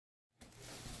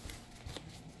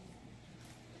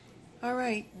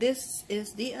Alright, this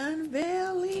is the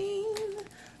unveiling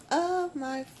of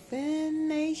my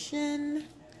FITNATION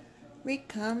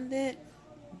recumbent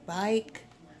bike.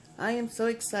 I am so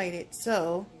excited.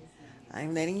 So,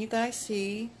 I'm letting you guys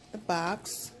see the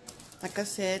box. Like I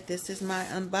said, this is my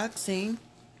unboxing.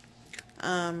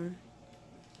 I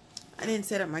didn't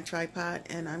set up my tripod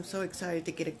and I'm so excited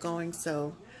to get it going.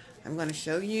 So, I'm going to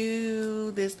show you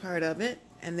this part of it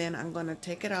and then I'm going to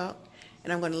take it out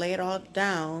and I'm going to lay it all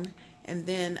down. And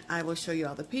then I will show you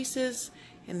all the pieces,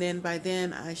 and then by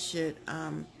then I should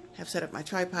have set up my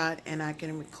tripod and I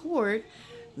can record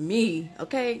me,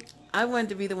 okay? I wanted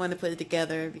to be the one to put it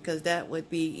together because that would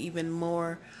be even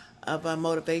more of a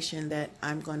motivation that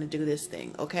I'm going to do this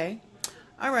thing, okay?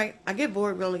 Alright, I get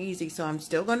bored really easy, so I'm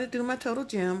still going to do my total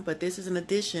gym, but this is an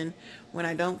addition when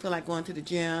I don't feel like going to the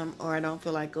gym, or I don't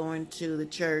feel like going to the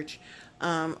church,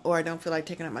 or I don't feel like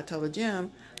taking up my total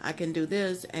gym. I can do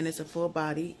this, and it's a full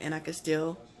body, and I can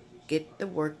still get the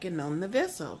working on the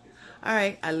vessel.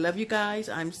 Alright, I love you guys.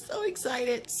 I'm so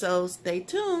excited, so stay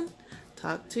tuned.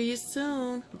 Talk to you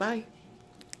soon. Bye.